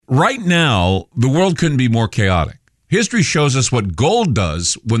Right now, the world couldn't be more chaotic. History shows us what gold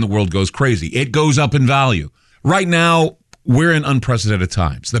does when the world goes crazy. It goes up in value. Right now, we're in unprecedented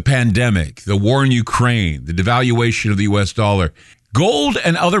times. The pandemic, the war in Ukraine, the devaluation of the U.S. dollar. Gold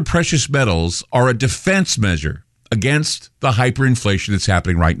and other precious metals are a defense measure against the hyperinflation that's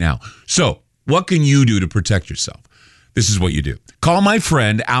happening right now. So, what can you do to protect yourself? This is what you do. Call my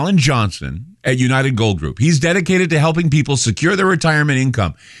friend Alan Johnson at United Gold Group. He's dedicated to helping people secure their retirement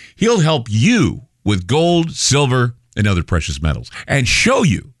income. He'll help you with gold, silver, and other precious metals and show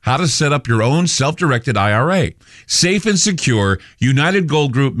you how to set up your own self-directed IRA. Safe and secure, United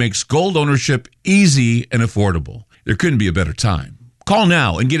Gold Group makes gold ownership easy and affordable. There couldn't be a better time. Call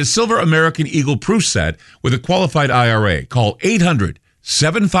now and get a Silver American Eagle proof set with a qualified IRA. Call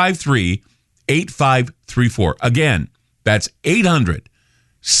 800-753-8534. Again, that's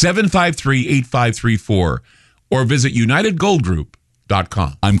 800-753-8534 or visit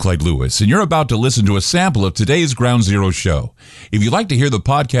UnitedGoldGroup.com. I'm Clyde Lewis, and you're about to listen to a sample of today's Ground Zero show. If you'd like to hear the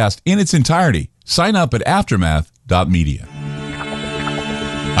podcast in its entirety, sign up at aftermath.media.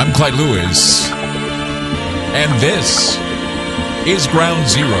 I'm Clyde Lewis, and this is Ground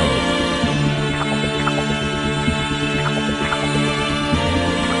Zero.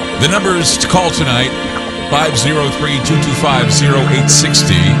 The numbers to call tonight,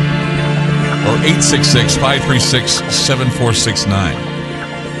 503-225-0860 or 866-536-7469.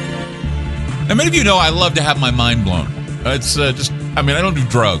 Now, many of you know I love to have my mind blown. It's I don't do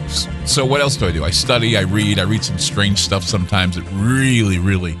drugs. So what else do? I study, I read some strange stuff sometimes. It really,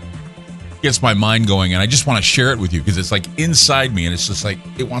 really gets my mind going, and I just want to share it with you because it's like inside me, and it's just like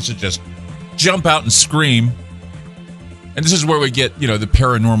it wants to just jump out and scream. And this is where we get, the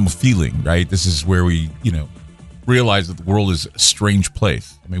paranormal feeling, right? This is where we, realize that the world is a strange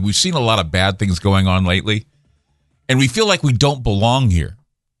place. I mean, we've seen a lot of bad things going on lately, and we feel like we don't belong here,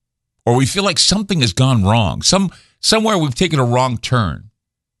 or we feel like something has gone wrong. Somewhere we've taken a wrong turn.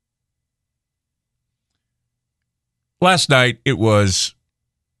 Last night, it was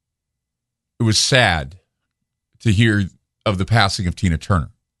sad to hear of the passing of Tina Turner.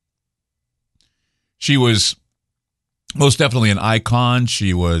 She was most definitely an icon.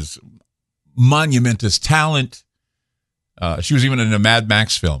 She was monumentous talent. She was even in a Mad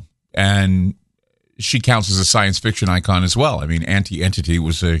Max film, and she counts as a science fiction icon as well. I mean, Auntie Entity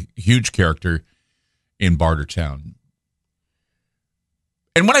was a huge character in Bartertown.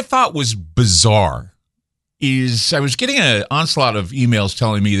 And what I thought was bizarre is I was getting an onslaught of emails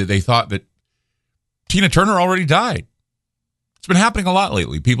telling me that they thought that Tina Turner already died. It's been happening a lot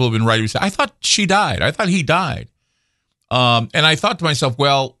lately. People have been writing, I thought she died. I thought he died. And I thought to myself,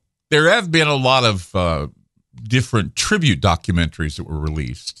 well, there have been a lot of different tribute documentaries that were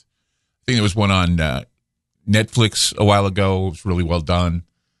released. I think there was one on Netflix a while ago. It was really well done.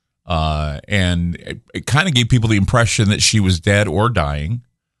 And it kind of gave people the impression that she was dead or dying,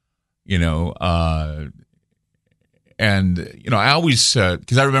 And, I always,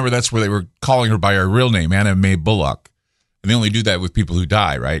 because I remember that's where they were calling her by her real name, Anna Mae Bullock. And they only do that with people who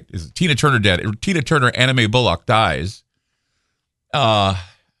die, right? Is Tina Turner dead? Tina Turner, Anna Mae Bullock dies.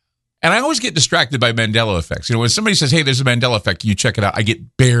 And I always get distracted by Mandela effects. When somebody says, hey, there's a Mandela effect, you check it out, I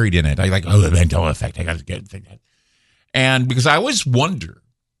get buried in it. I like, the Mandela effect, I got to get it. And because I always wonder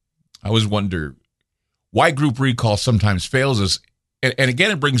why group recall sometimes fails us. And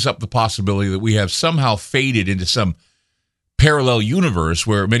again, it brings up the possibility that we have somehow faded into some parallel universe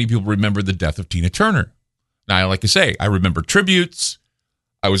where many people remember the death of Tina Turner. Now, like I say, I remember tributes.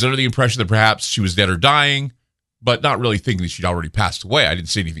 I was under the impression that perhaps she was dead or dying, but not really thinking that she'd already passed away. I didn't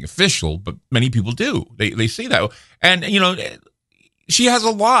see anything official, but many people do. They see that. And, she has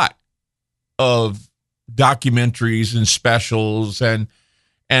a lot of documentaries and specials, and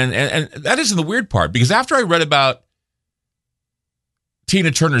that isn't the weird part, because after I read about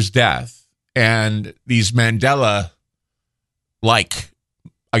Tina Turner's death and these Mandela, I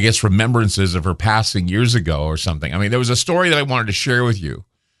guess, remembrances of her passing years ago or something. I mean, there was a story that I wanted to share with you.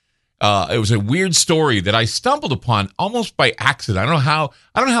 It was a weird story that I stumbled upon almost by accident. I don't know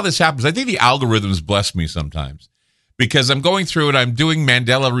how this happens. I think the algorithms bless me sometimes, because I'm going through it. I'm doing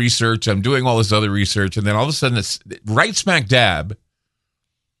Mandela research. I'm doing all this other research. And then all of a sudden, it's right smack dab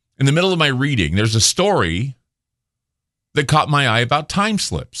in the middle of my reading, there's a story that caught my eye about time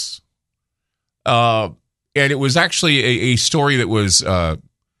slips. And it was actually a story that was, I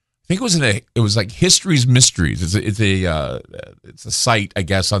think it was like History's Mysteries. It's a site, I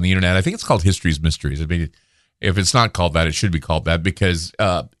guess, on the internet. I think it's called History's Mysteries. I mean, if it's not called that, it should be called that, because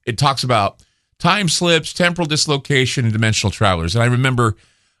it talks about time slips, temporal dislocation, and dimensional travelers. And I remember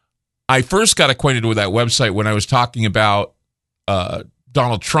I first got acquainted with that website when I was talking about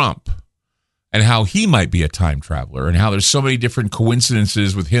Donald Trump and how he might be a time traveler and how there's so many different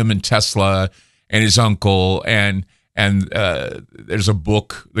coincidences with him and Tesla and his uncle. And there's a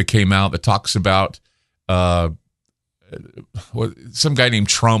book that came out that talks about some guy named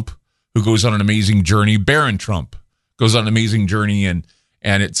Trump who goes on an amazing journey. Barron Trump goes on an amazing journey, and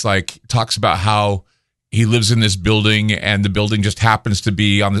it's like talks about how he lives in this building and the building just happens to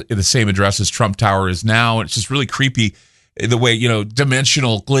be on the same address as Trump Tower is now. And it's just really creepy the way,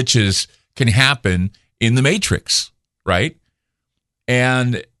 dimensional glitches can happen in the Matrix, right?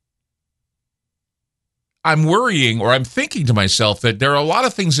 And I'm worrying, or I'm thinking to myself, that there are a lot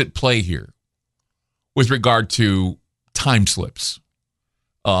of things at play here with regard to time slips.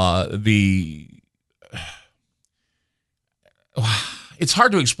 It's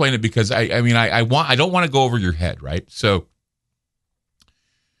hard to explain it because I don't want to go over your head, right? So,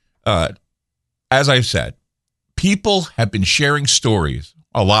 as I've said, people have been sharing stories.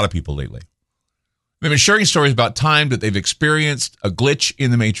 A lot of people lately. They've been sharing stories about time that they've experienced a glitch in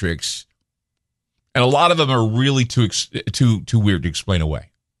the Matrix, and a lot of them are really too weird to explain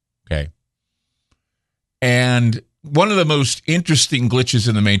away. Okay, and one of the most interesting glitches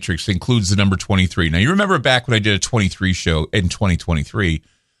in the Matrix includes the number 23. Now, you remember back when I did a 23 show in 2023,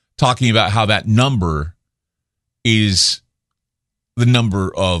 talking about how that number is the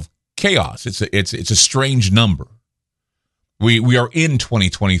number of chaos. It's a strange number. We are in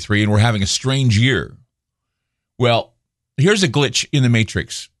 2023 and we're having a strange year. Well, here's a glitch in the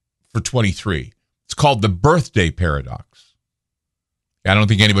Matrix for 23. It's called the birthday paradox. I don't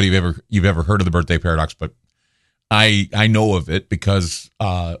think anybody you've ever heard of the birthday paradox, but I know of it because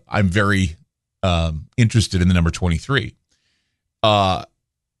I'm very interested in the number 23.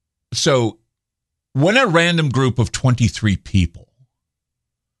 So when a random group of 23 people,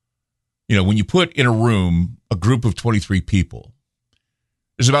 when you put in a room a group of 23 people,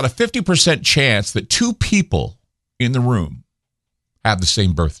 there's about a 50% chance that two people in the room have the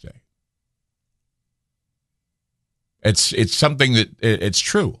same birthday. It's something that it's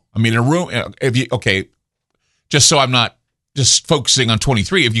true. I mean, in a room, just so I'm not just focusing on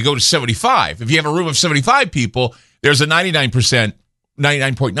 23, if you go to 75, if you have a room of 75 people, there's a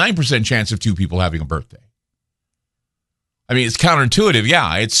 99.9% chance of two people having a birthday. I mean, it's counterintuitive.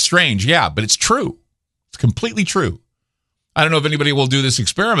 Yeah, it's strange. Yeah, but it's true. It's completely true. I don't know if anybody will do this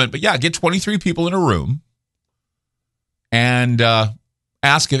experiment, but yeah, get 23 people in a room and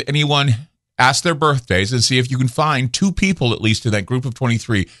ask their birthdays and see if you can find two people, at least in that group of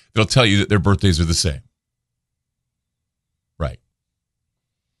 23, that'll tell you that their birthdays are the same. Right.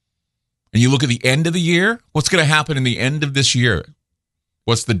 And you look at the end of the year, what's going to happen in the end of this year?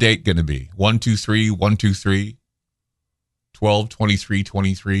 What's the date going to be? 1, 2, 3, 1, 2, 3, 12, 23,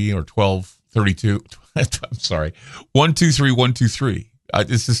 23, or 12, 32. I'm sorry. 1, 2, 3, 1, 2, 3.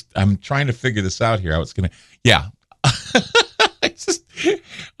 I'm trying to figure this out here. Yeah.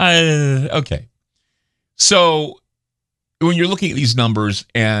 Okay. So when you're looking at these numbers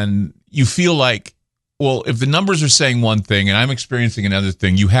and you feel like, well, if the numbers are saying one thing and I'm experiencing another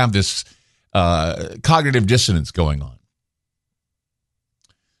thing, you have this cognitive dissonance going on.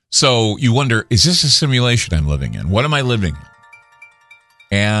 So you wonder, is this a simulation I'm living in? What am I living in?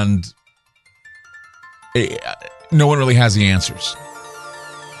 And no one really has the answers.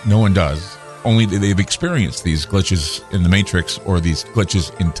 No one does. Only they've experienced these glitches in the Matrix or these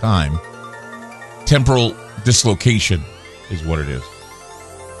glitches in time. Temporal dislocation is what it is.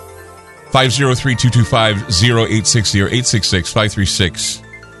 503-225-0860,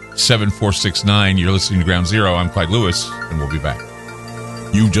 866-536-7469. You're listening to Ground Zero. I'm Clyde Lewis, and we'll be back.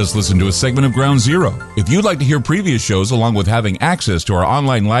 You just listened to a segment of Ground Zero. If you'd like to hear previous shows along with having access to our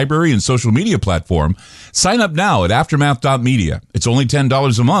online library and social media platform, sign up now at aftermath.media. It's only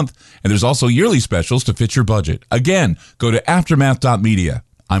 $10 a month, and there's also yearly specials to fit your budget. Again, go to aftermath.media.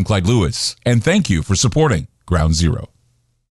 I'm Clyde Lewis, and thank you for supporting Ground Zero.